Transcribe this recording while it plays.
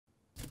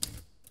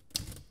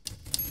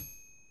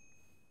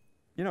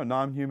You know,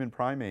 non-human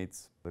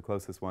primates, the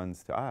closest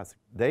ones to us,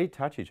 they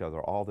touch each other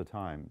all the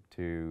time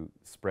to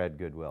spread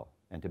goodwill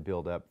and to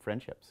build up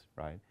friendships,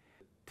 right?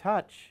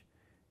 Touch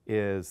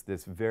is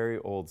this very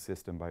old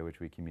system by which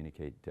we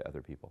communicate to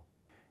other people.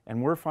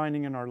 And we're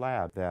finding in our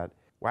lab that,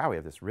 wow, we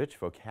have this rich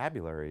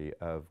vocabulary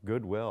of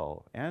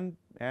goodwill, and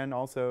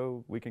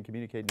also we can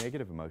communicate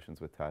negative emotions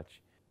with touch.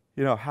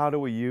 You know, how do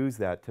we use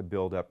that to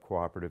build up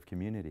cooperative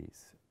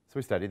communities? So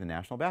we study the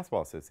National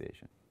Basketball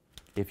Association.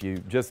 If you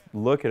just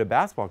look at a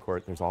basketball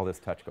court, there's all this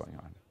touch going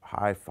on.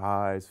 High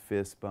fives,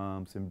 fist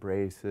bumps,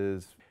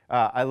 embraces.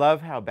 I love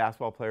how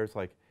basketball players,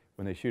 like,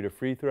 when they shoot a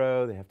free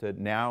throw,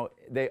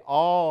 they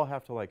all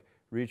have to like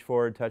reach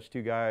forward, touch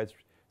two guys,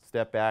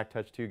 step back,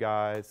 touch two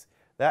guys.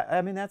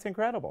 I mean, that's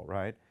incredible,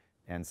 right?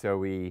 And so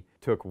we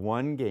took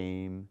one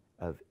game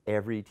of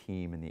every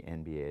team in the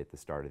NBA at the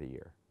start of the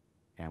year,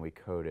 and we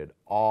coded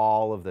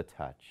all of the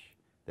touch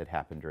that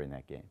happened during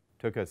that game.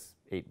 Took us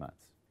 8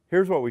 months.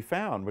 Here's what we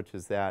found, which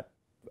is that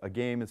a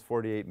game is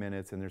 48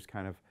 minutes, and there's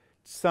kind of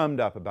summed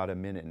up about 1.5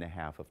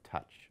 minutes of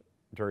touch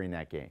during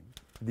that game.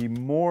 The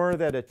more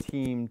that a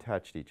team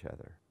touched each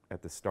other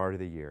at the start of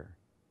the year,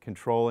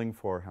 controlling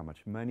for how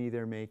much money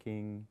they're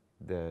making,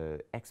 the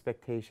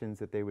expectations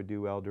that they would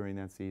do well during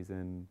that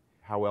season,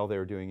 how well they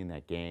were doing in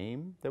that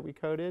game that we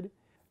coded,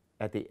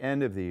 at the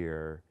end of the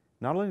year,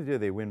 not only do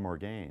they win more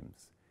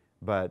games,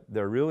 but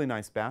there are really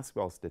nice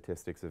basketball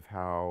statistics of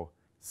how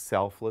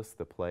selfless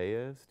the play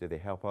is. Do they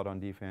help out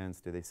on defense?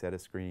 Do they set a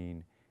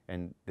screen?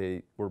 And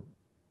they were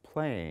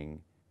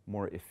playing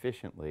more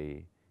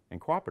efficiently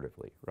and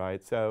cooperatively,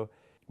 right? So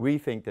we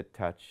think that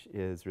touch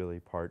is really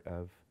part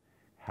of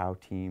how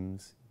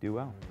teams do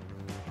well.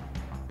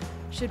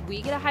 Should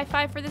we get a high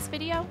five for this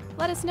video?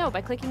 Let us know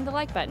by clicking the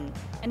like button.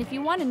 And if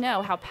you want to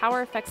know how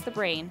power affects the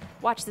brain,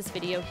 watch this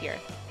video here.